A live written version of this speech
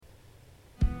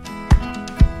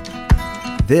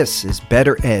This is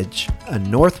Better Edge, a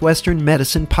Northwestern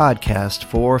medicine podcast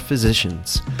for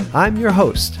physicians. I'm your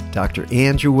host, Dr.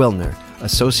 Andrew Wilner,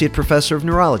 Associate Professor of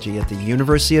Neurology at the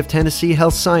University of Tennessee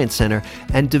Health Science Center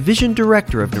and Division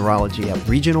Director of Neurology at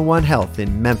Regional One Health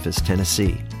in Memphis,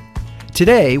 Tennessee.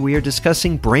 Today, we are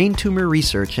discussing brain tumor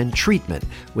research and treatment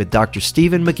with Dr.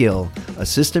 Stephen McGill,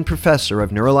 Assistant Professor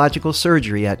of Neurological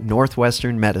Surgery at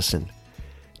Northwestern Medicine.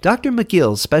 Dr.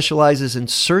 McGill specializes in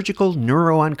surgical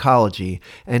neuro-oncology,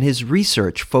 and his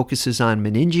research focuses on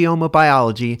meningioma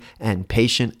biology and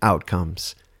patient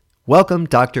outcomes. Welcome,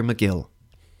 Dr. McGill.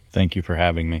 Thank you for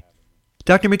having me.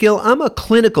 Dr. McGill, I'm a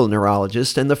clinical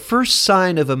neurologist, and the first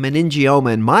sign of a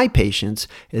meningioma in my patients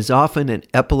is often an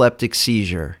epileptic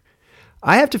seizure.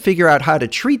 I have to figure out how to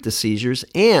treat the seizures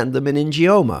and the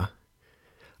meningioma.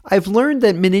 I've learned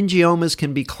that meningiomas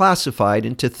can be classified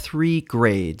into 3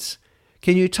 grades.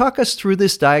 Can you talk us through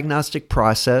this diagnostic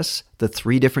process, the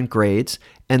 3 different grades,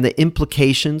 and the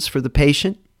implications for the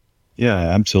patient? Yeah,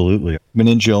 absolutely.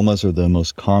 Meningiomas are the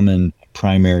most common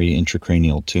primary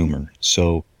intracranial tumor.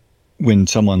 So when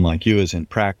someone like you is in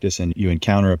practice and you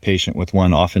encounter a patient with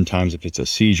one, oftentimes if it's a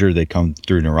seizure, they come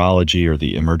through neurology or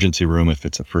the emergency room if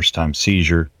it's a first-time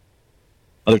seizure.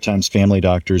 Other times family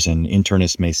doctors and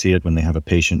internists may see it when they have a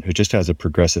patient who just has a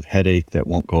progressive headache that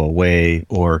won't go away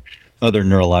or other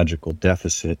neurological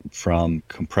deficit from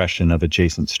compression of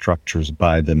adjacent structures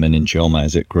by the meningioma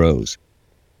as it grows.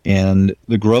 And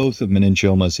the growth of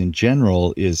meningiomas in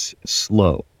general is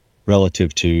slow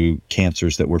relative to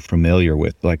cancers that we're familiar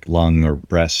with, like lung or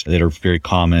breast, that are very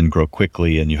common, grow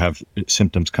quickly, and you have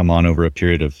symptoms come on over a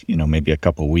period of, maybe a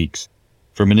couple weeks.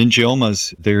 For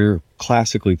meningiomas, they're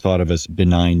classically thought of as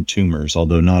benign tumors,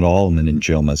 although not all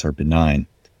meningiomas are benign.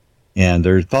 And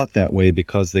they're thought that way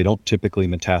because they don't typically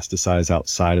metastasize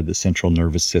outside of the central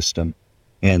nervous system.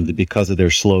 And because of their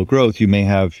slow growth, you may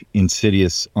have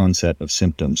insidious onset of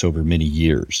symptoms over many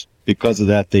years. Because of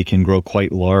that, they can grow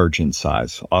quite large in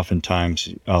size.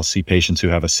 Oftentimes, I'll see patients who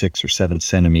have a 6 or 7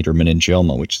 centimeter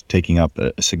meningioma, which is taking up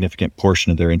a significant portion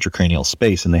of their intracranial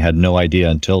space, and they had no idea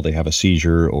until they have a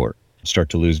seizure or start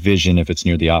to lose vision if it's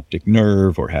near the optic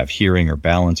nerve or have hearing or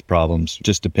balance problems.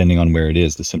 Just depending on where it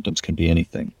is, the symptoms can be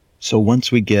anything. So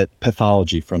once we get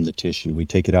pathology from the tissue, we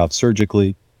take it out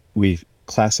surgically. We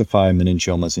classify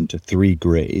meningiomas into 3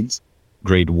 grades: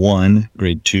 grade 1,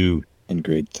 grade 2, and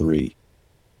grade 3.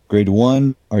 Grade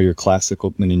 1 are your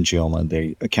classical meningioma.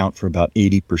 They account for about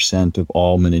 80% of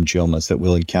all meningiomas that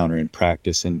we'll encounter in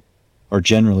practice and are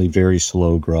generally very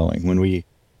slow growing. When we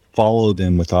follow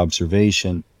them with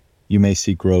observation, you may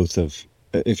see growth of,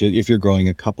 if you're growing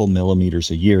a couple millimeters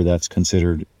a year, that's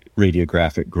considered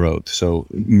radiographic growth. So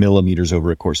millimeters over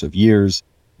a course of years,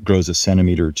 grows a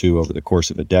centimeter or 2 over the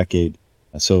course of a decade.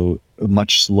 So a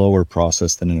much slower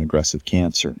process than an aggressive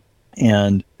cancer.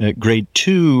 And at grade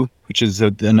 2, which is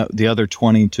the other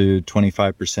 20 to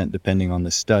 25% depending on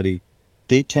the study,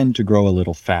 they tend to grow a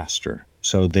little faster.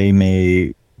 So they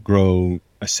may grow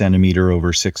a centimeter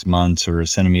over 6 months or a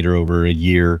centimeter over a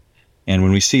year. And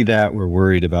when we see that, we're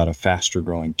worried about a faster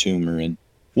growing tumor. And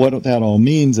what that all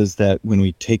means is that when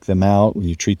we take them out, when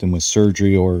you treat them with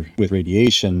surgery or with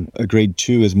radiation, a grade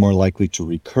 2 is more likely to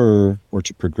recur or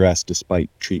to progress despite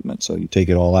treatment. So you take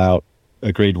it all out.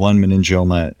 A grade 1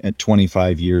 meningioma at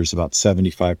 25 years, about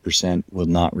 75% will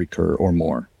not recur or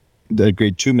more. The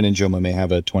grade 2 meningioma may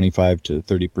have a 25 to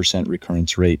 30%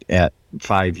 recurrence rate at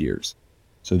 5 years.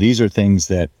 So these are things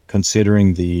that,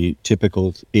 considering the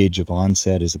typical age of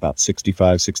onset is about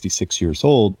 65, 66 years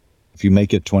old, if you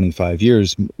make it 25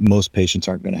 years, most patients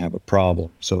aren't going to have a problem.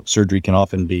 So surgery can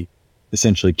often be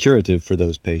essentially curative for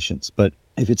those patients. But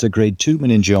if it's a grade 2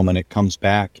 meningioma and it comes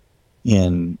back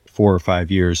in 4 or 5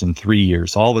 years and 3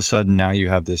 years, all of a sudden now you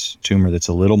have this tumor that's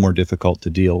a little more difficult to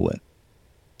deal with.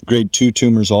 Grade 2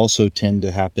 tumors also tend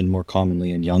to happen more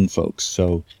commonly in young folks.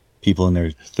 So people in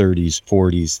their 30s,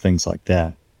 40s, things like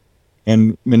that.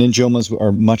 And meningiomas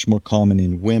are much more common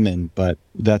in women, but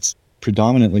that's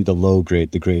predominantly the low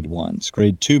grade, the grade 1s.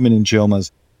 Grade 2 meningiomas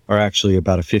are actually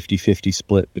about a 50-50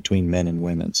 split between men and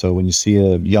women. So when you see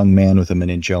a young man with a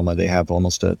meningioma, they have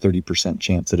almost a 30%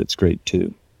 chance that it's grade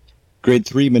 2. Grade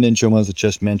 3 meningiomas, I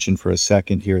just mentioned for a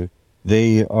second here,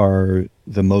 they are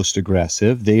the most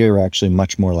aggressive. They are actually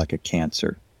much more like a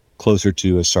cancer, closer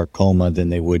to a sarcoma than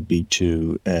they would be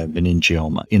to a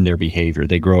meningioma in their behavior.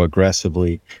 They grow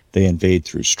aggressively. They invade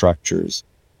through structures.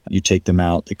 You take them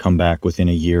out, they come back within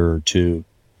a year or 2.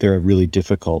 They're a really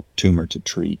difficult tumor to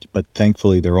treat, but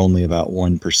thankfully they're only about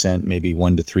 1%, maybe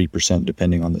 1 to 3%,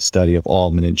 depending on the study of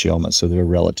all meningiomas, so they're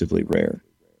relatively rare.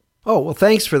 Oh, well,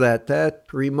 thanks for that. That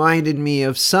reminded me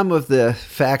of some of the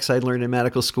facts I learned in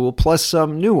medical school, plus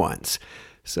some new ones.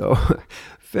 So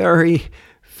very,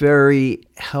 very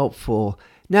helpful.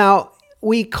 Now,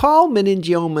 we call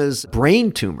meningiomas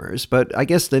brain tumors, but I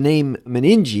guess the name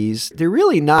meninges, they're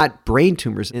really not brain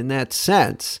tumors in that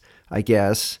sense, I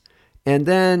guess. And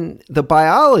then the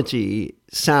biology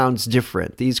sounds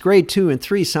different. These grade 2 and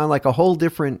 3 sound like a whole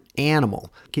different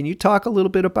animal. Can you talk a little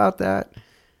bit about that?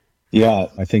 Yeah,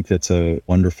 I think that's a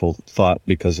wonderful thought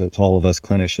because as all of us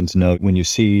clinicians know, when you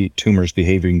see tumors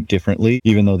behaving differently,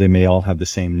 even though they may all have the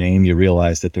same name, you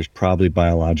realize that there's probably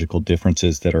biological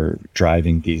differences that are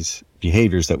driving these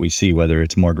behaviors that we see, whether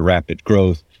it's more rapid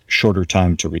growth, shorter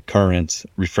time to recurrence,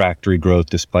 refractory growth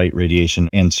despite radiation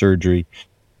and surgery.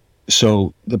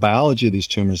 So the biology of these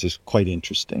tumors is quite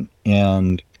interesting.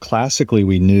 And classically,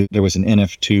 we knew there was an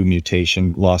NF2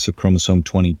 mutation, loss of chromosome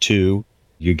 22.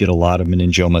 You get a lot of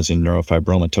meningiomas in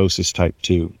neurofibromatosis type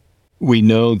 2. We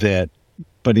know that,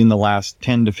 but in the last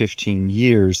 10 to 15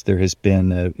 years, there has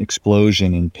been an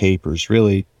explosion in papers,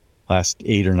 really last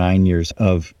 8 or 9 years,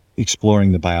 of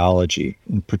exploring the biology.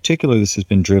 In particular, this has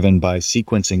been driven by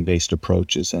sequencing-based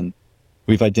approaches. And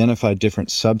we've identified different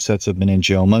subsets of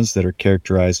meningiomas that are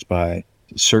characterized by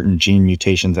certain gene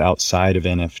mutations outside of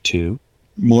NF2.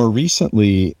 More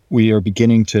recently, we are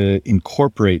beginning to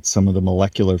incorporate some of the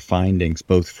molecular findings,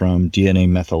 both from DNA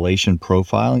methylation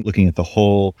profiling, looking at the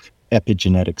whole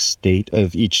epigenetic state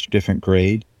of each different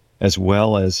grade, as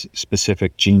well as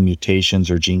specific gene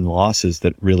mutations or gene losses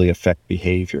that really affect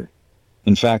behavior.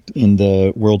 In fact, in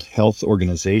the World Health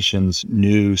Organization's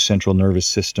new central nervous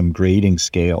system grading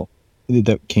scale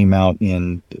that came out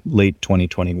in late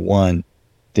 2021,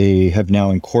 they have now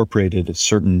incorporated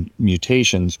certain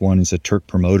mutations. One is a TERT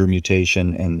promoter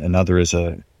mutation, and another is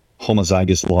a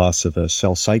homozygous loss of a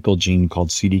cell cycle gene called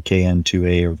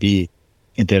CDKN2A or B.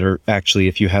 That are actually,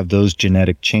 if you have those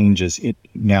genetic changes, it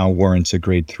now warrants a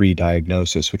grade 3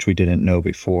 diagnosis, which we didn't know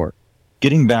before.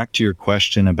 Getting back to your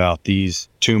question about these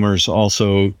tumors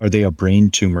also, are they a brain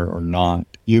tumor or not?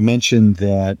 You mentioned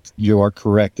that you are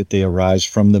correct that they arise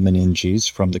from the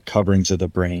meninges, from the coverings of the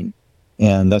brain.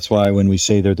 And that's why when we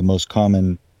say they're the most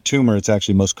common tumor, it's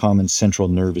actually most common central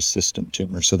nervous system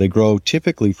tumor. So they grow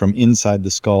typically from inside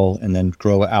the skull and then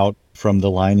grow out from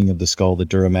the lining of the skull, the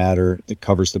dura mater that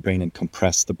covers the brain and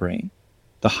compress the brain.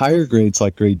 The higher grades,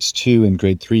 like grades 2 and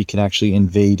grade 3, can actually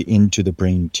invade into the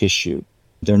brain tissue.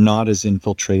 They're not as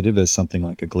infiltrative as something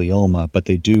like a glioma, but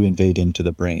they do invade into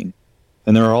the brain.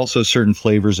 And there are also certain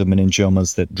flavors of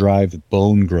meningiomas that drive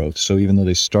bone growth. So even though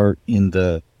they start in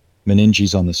the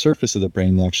meninges on the surface of the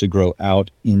brain, they actually grow out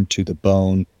into the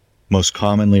bone, most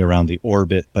commonly around the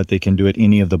orbit, but they can do it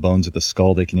any of the bones of the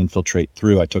skull. They can infiltrate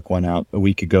through. I took one out a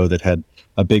week ago that had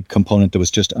a big component that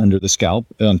was just under the scalp,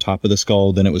 on top of the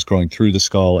skull, then it was growing through the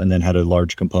skull, and then had a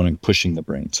large component pushing the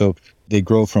brain. So they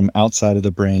grow from outside of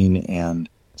the brain, and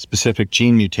specific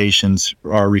gene mutations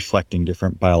are reflecting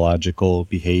different biological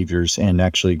behaviors and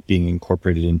actually being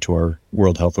incorporated into our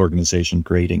World Health Organization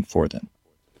grading for them.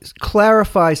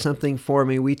 Clarify something for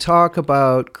me. We talk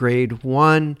about grade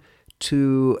 1,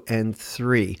 2, and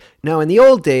 3. Now, in the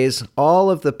old days, all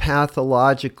of the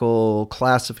pathological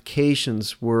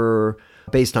classifications were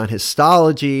based on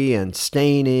histology and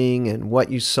staining and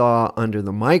what you saw under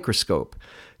the microscope.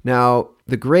 Now,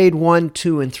 the grade 1,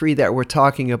 2, and 3 that we're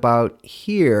talking about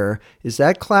here, is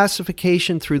that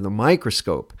classification through the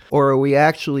microscope? Or are we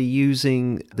actually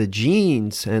using the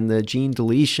genes and the gene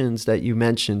deletions that you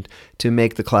mentioned to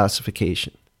make the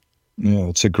classification? Yeah,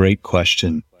 it's a great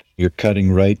question. You're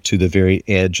cutting right to the very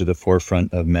edge of the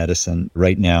forefront of medicine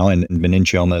right now, and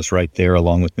meningioma is right there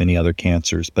along with many other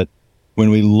cancers. But when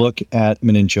we look at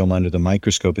meningioma under the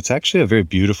microscope, it's actually a very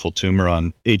beautiful tumor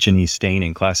on H&E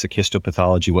staining, classic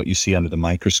histopathology, what you see under the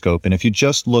microscope. And if you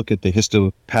just look at the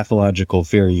histopathological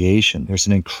variation, there's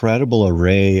an incredible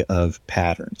array of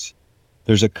patterns.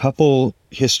 There's a couple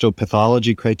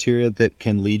histopathology criteria that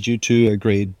can lead you to a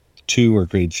grade 2 or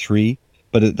grade 3,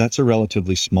 but that's a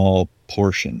relatively small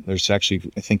portion. There's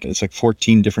actually, I think it's like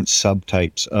 14 different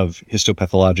subtypes of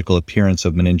histopathological appearance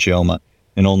of meningioma,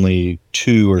 and only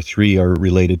 2 or 3 are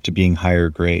related to being higher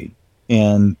grade.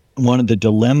 And one of the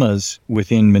dilemmas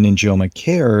within meningioma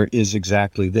care is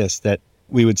exactly this, that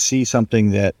we would see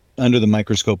something that under the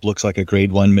microscope looks like a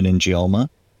grade 1 meningioma.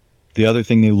 The other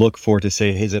thing they look for to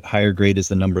say, hey, is it higher grade, is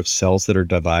the number of cells that are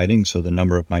dividing, so the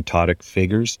number of mitotic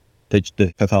figures that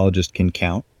the pathologist can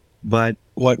count. But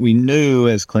what we knew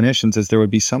as clinicians is there would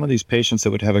be some of these patients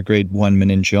that would have a grade 1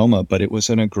 meningioma, but it was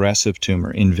an aggressive tumor,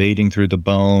 invading through the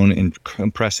bone and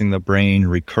compressing the brain,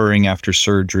 recurring after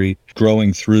surgery,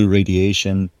 growing through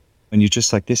radiation. And you're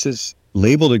just like, this is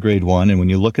labeled a grade 1. And when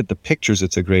you look at the pictures,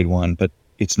 it's a grade 1, but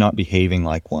it's not behaving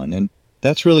like one. And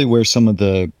that's really where some of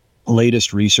the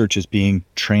latest research is being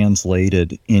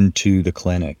translated into the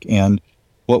clinic. And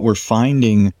what we're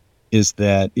finding is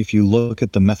that if you look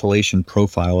at the methylation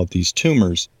profile of these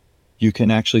tumors, you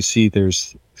can actually see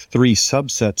there's 3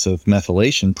 subsets of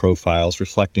methylation profiles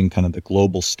reflecting kind of the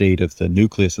global state of the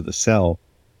nucleus of the cell.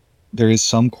 There is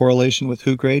some correlation with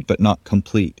Hu grade, but not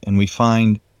complete. And we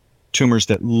find tumors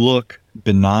that look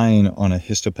benign on a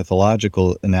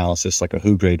histopathological analysis, like a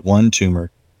Hu grade 1 tumor.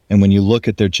 And when you look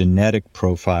at their genetic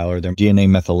profile or their DNA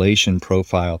methylation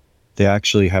profile, they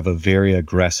actually have a very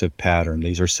aggressive pattern.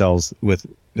 These are cells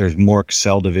there's more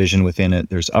cell division within it.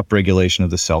 There's upregulation of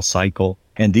the cell cycle.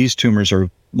 And these tumors are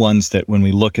ones that when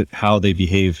we look at how they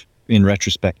behave in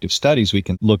retrospective studies, we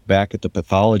can look back at the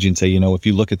pathology and say, if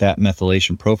you look at that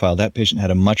methylation profile, that patient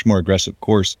had a much more aggressive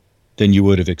course than you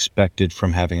would have expected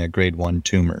from having a grade 1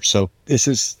 tumor. So this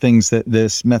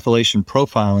methylation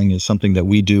profiling is something that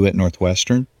we do at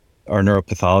Northwestern. Our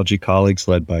neuropathology colleagues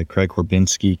led by Craig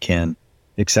Horbinski can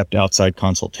accept outside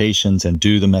consultations and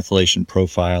do the methylation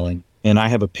profiling. And I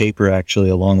have a paper actually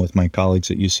along with my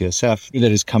colleagues at UCSF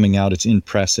that is coming out. It's in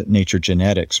press at Nature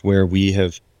Genetics, where we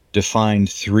have defined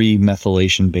 3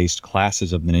 methylation-based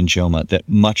classes of meningioma that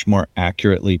much more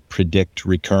accurately predict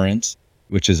recurrence,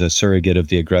 which is a surrogate of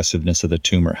the aggressiveness of the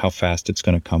tumor, how fast it's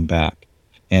going to come back.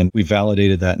 And we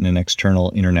validated that in an external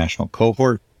international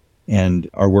cohort and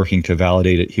are working to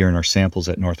validate it here in our samples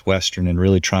at Northwestern and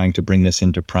really trying to bring this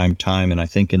into prime time. And I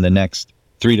think in the next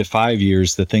 3 to 5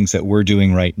 years, the things that we're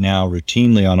doing right now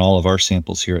routinely on all of our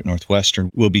samples here at Northwestern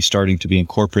will be starting to be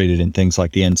incorporated in things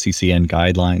like the NCCN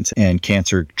guidelines and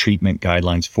cancer treatment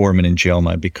guidelines for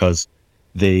meningioma, because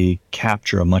they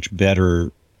capture a much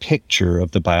better picture of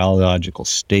the biological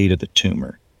state of the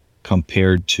tumor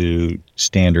compared to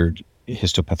standard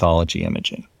histopathology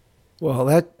imaging. Well,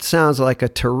 that sounds like a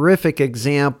terrific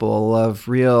example of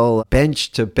real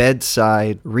bench to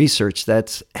bedside research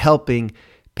that's helping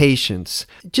patients.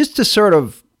 Just to sort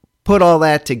of put all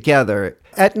that together,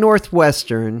 at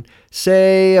Northwestern,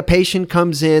 say a patient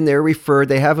comes in, they're referred,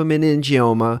 they have a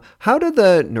meningioma. How do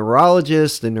the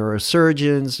neurologists, the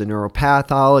neurosurgeons, the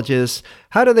neuropathologists,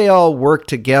 how do they all work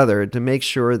together to make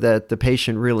sure that the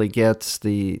patient really gets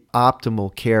the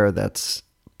optimal care that's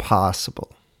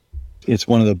possible? It's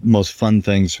one of the most fun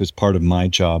things as part of my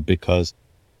job, because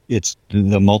it's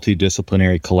the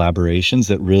multidisciplinary collaborations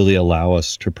that really allow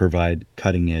us to provide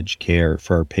cutting-edge care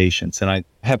for our patients. And I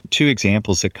have 2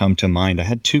 examples that come to mind. I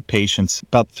had 2 patients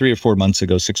about 3 or 4 months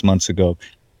ago, 6 months ago,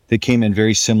 that came in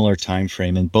very similar time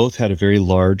frame, and both had a very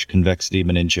large convexity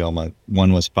meningioma.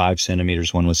 One was 5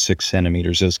 centimeters, one was 6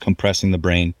 centimeters. It was compressing the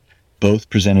brain.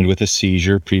 Both presented with a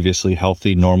seizure, previously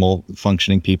healthy, normal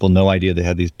functioning people, no idea they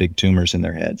had these big tumors in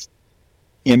their heads.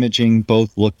 Imaging,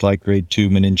 both looked like grade 2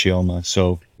 meningioma.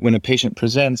 So when a patient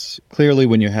presents, clearly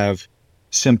when you have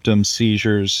symptoms,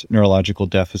 seizures, neurological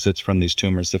deficits from these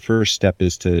tumors, the first step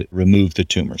is to remove the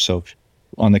tumor. So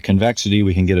on the convexity,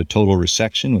 we can get a total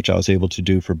resection, which I was able to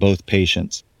do for both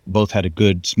patients. Both had a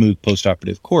good, smooth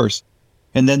postoperative course.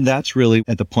 And then that's really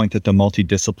at the point that the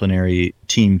multidisciplinary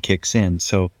team kicks in.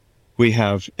 So we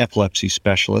have epilepsy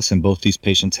specialists, and both these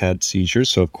patients had seizures.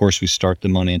 So of course we start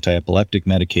them on anti-epileptic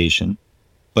medication.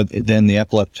 But then the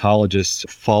epileptologists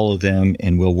follow them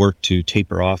and will work to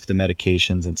taper off the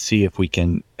medications and see if we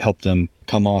can help them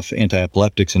come off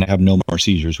anti-epileptics and have no more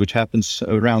seizures, which happens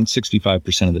around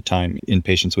 65% of the time in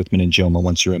patients with meningioma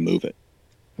once you remove it.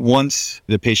 Once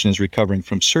the patient is recovering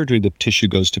from surgery, the tissue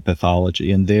goes to pathology.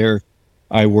 And there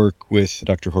I work with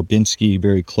Dr. Horbinski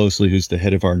very closely, who's the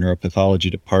head of our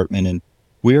neuropathology department. And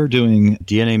we are doing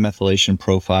DNA methylation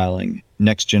profiling,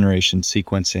 next generation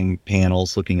sequencing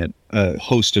panels, looking at a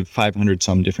host of 500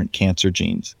 some different cancer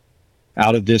genes.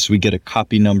 Out of this, we get a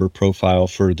copy number profile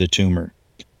for the tumor.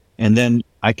 And then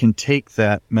I can take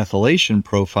that methylation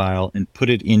profile and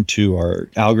put it into our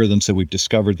algorithms that we've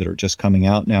discovered that are just coming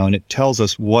out now. And it tells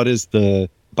us what is the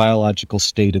biological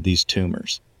state of these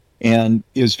tumors. And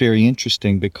it was very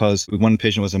interesting because one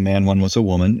patient was a man, one was a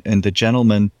woman. And the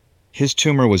gentleman, his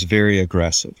tumor was very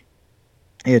aggressive.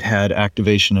 It had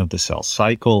activation of the cell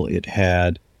cycle. It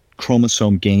had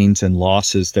chromosome gains and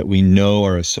losses that we know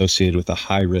are associated with a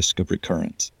high risk of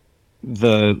recurrence.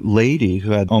 The lady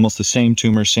who had almost the same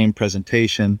tumor, same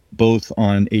presentation, both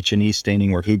on H&E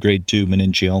staining were Hu grade 2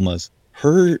 meningiomas,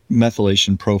 her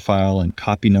methylation profile and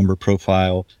copy number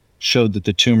profile showed that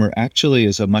the tumor actually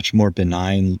is a much more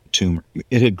benign tumor.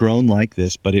 It had grown like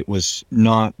this, but it was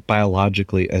not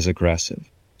biologically as aggressive.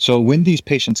 So when these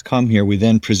patients come here, we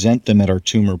then present them at our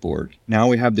tumor board. Now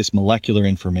we have this molecular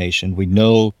information. We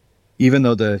know, even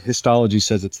though the histology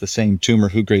says it's the same tumor,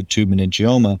 Hu grade 2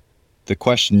 meningioma, The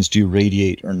question is, do you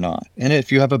radiate or not? And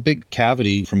if you have a big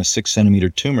cavity from a 6 centimeter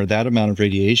tumor, that amount of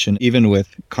radiation, even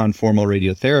with conformal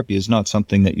radiotherapy, is not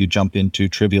something that you jump into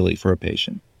trivially for a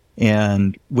patient.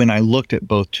 And when I looked at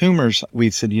both tumors, we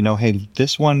said, hey,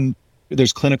 this one,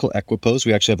 there's clinical equipoise.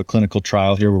 We actually have a clinical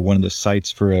trial here. We're one of the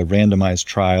sites for a randomized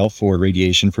trial for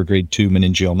radiation for grade 2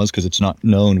 meningiomas, because it's not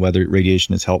known whether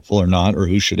radiation is helpful or not, or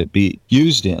who should it be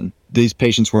used in. These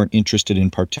patients weren't interested in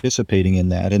participating in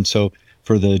that. And so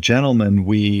for the gentleman,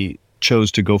 we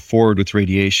chose to go forward with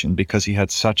radiation because he had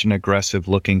such an aggressive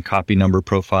looking copy number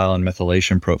profile and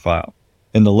methylation profile.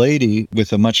 And the lady,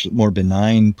 with a much more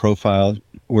benign profile,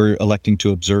 we're electing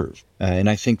to observe. And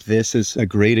I think this is a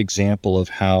great example of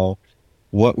how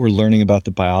what we're learning about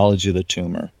the biology of the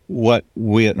tumor, what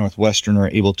we at Northwestern are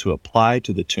able to apply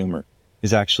to the tumor,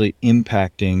 is actually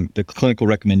impacting the clinical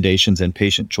recommendations and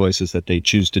patient choices that they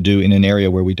choose to do in an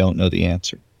area where we don't know the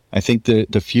answer. I think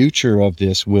the future of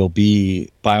this will be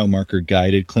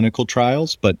biomarker-guided clinical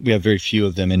trials, but we have very few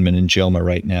of them in meningioma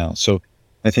right now. So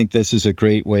I think this is a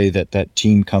great way that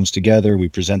team comes together. We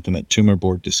present them at tumor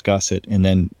board, discuss it, and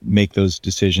then make those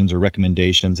decisions or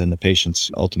recommendations, and the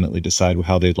patients ultimately decide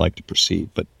how they'd like to proceed.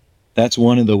 But that's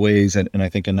one of the ways, and I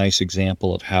think a nice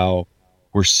example of how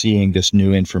we're seeing this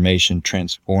new information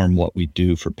transform what we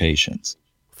do for patients.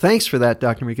 Thanks for that,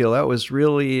 Dr. McGill. That was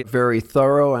really very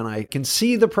thorough, and I can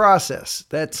see the process.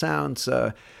 That sounds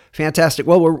fantastic.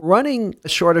 Well, we're running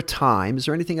short of time. Is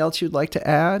there anything else you'd like to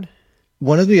add?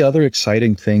 One of the other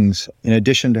exciting things, in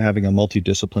addition to having a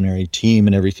multidisciplinary team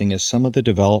and everything, is some of the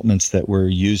developments that we're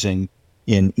using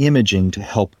in imaging to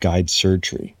help guide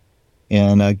surgery.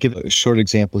 And I'll give a short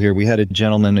example here. We had a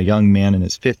gentleman, a young man in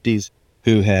his 50s,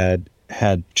 who had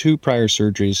 2 prior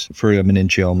surgeries for a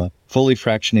meningioma, fully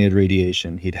fractionated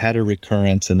radiation. He'd had a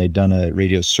recurrence, and they'd done a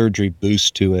radiosurgery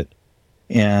boost to it,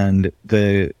 and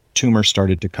the tumor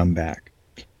started to come back.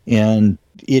 And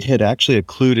it had actually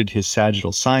occluded his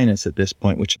sagittal sinus at this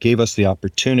point, which gave us the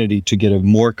opportunity to get a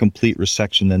more complete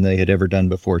resection than they had ever done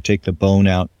before, take the bone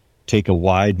out, take a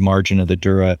wide margin of the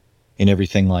dura, and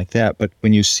everything like that. But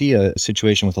when you see a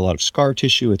situation with a lot of scar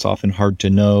tissue, it's often hard to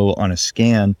know on a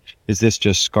scan, is this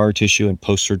just scar tissue and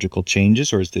post-surgical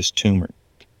changes, or is this tumor?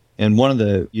 And one of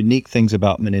the unique things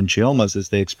about meningiomas is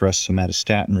they express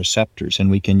somatostatin receptors, and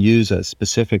we can use a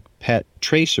specific PET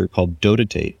tracer called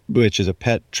dotatate, which is a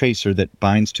PET tracer that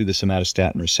binds to the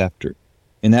somatostatin receptor.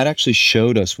 And that actually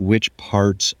showed us which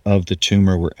parts of the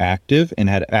tumor were active and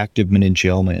had active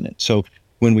meningioma in it. So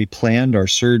when we planned our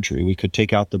surgery, we could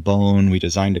take out the bone. We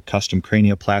designed a custom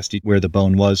cranioplasty where the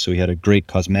bone was, so we had a great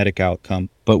cosmetic outcome.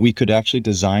 But we could actually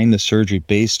design the surgery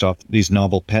based off these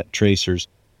novel PET tracers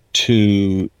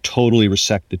to totally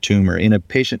resect the tumor in a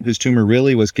patient whose tumor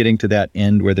really was getting to that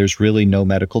end where there's really no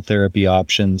medical therapy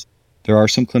options. There are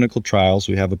some clinical trials.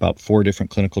 We have about 4 different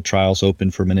clinical trials open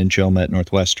for meningioma at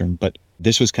Northwestern, but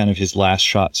this was kind of his last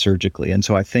shot surgically. And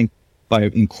so I think by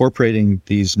incorporating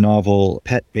these novel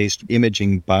PET-based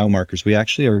imaging biomarkers, we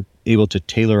actually are able to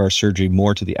tailor our surgery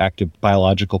more to the active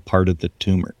biological part of the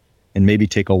tumor, and maybe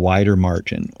take a wider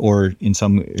margin, or in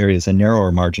some areas a narrower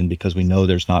margin, because we know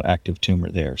there's not active tumor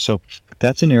there. So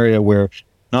that's an area where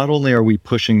not only are we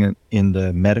pushing in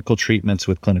the medical treatments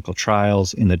with clinical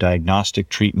trials, in the diagnostic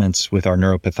treatments with our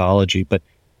neuropathology, but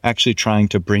actually trying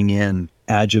to bring in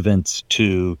adjuvants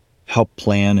to help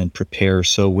plan and prepare.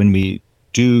 So when we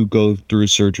do go through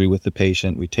surgery with the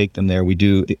patient, we take them there, we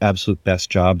do the absolute best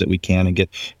job that we can and get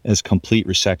as complete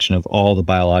resection of all the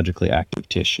biologically active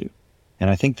tissue. And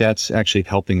I think that's actually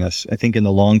helping us. I think in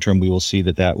the long term, we will see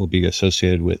that will be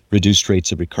associated with reduced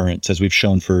rates of recurrence, as we've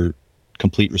shown for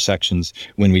complete resections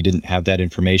when we didn't have that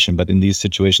information. But in these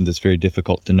situations, it's very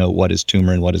difficult to know what is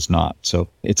tumor and what is not. So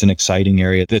it's an exciting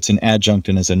area that's an adjunct.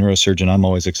 And as a neurosurgeon, I'm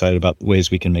always excited about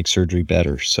ways we can make surgery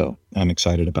better. So I'm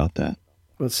excited about that.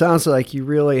 Well, it sounds like you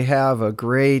really have a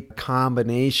great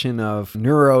combination of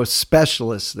neuro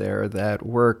specialists there that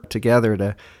work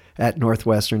together at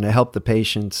Northwestern to help the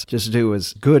patients just do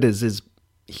as good as is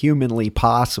humanly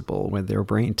possible with their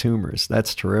brain tumors.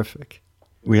 That's terrific.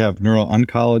 We have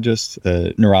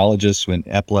neuro-oncologists, neurologists with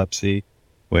epilepsy.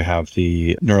 We have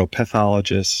the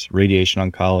neuropathologists,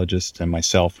 radiation oncologists, and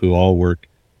myself, who all work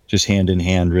just hand in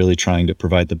hand, really trying to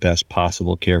provide the best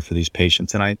possible care for these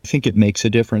patients. And I think it makes a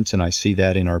difference, and I see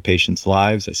that in our patients'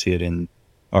 lives. I see it in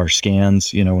our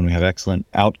scans, when we have excellent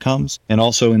outcomes, and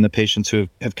also in the patients who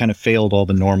have kind of failed all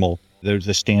there's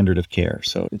the standard of care.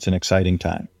 So it's an exciting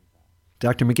time.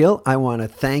 Dr. McGill, I want to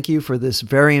thank you for this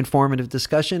very informative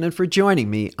discussion and for joining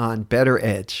me on Better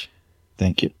Edge.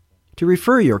 Thank you. To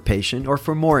refer your patient or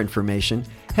for more information,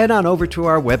 head on over to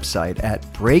our website at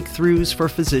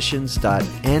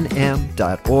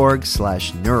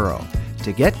breakthroughsforphysicians.nm.org/neuro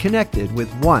to get connected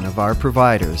with one of our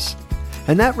providers.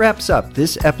 And that wraps up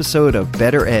this episode of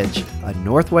Better Edge, a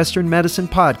Northwestern medicine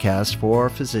podcast for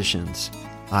physicians.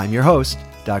 I'm your host,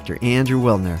 Dr. Andrew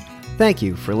Wilner. Thank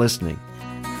you for listening.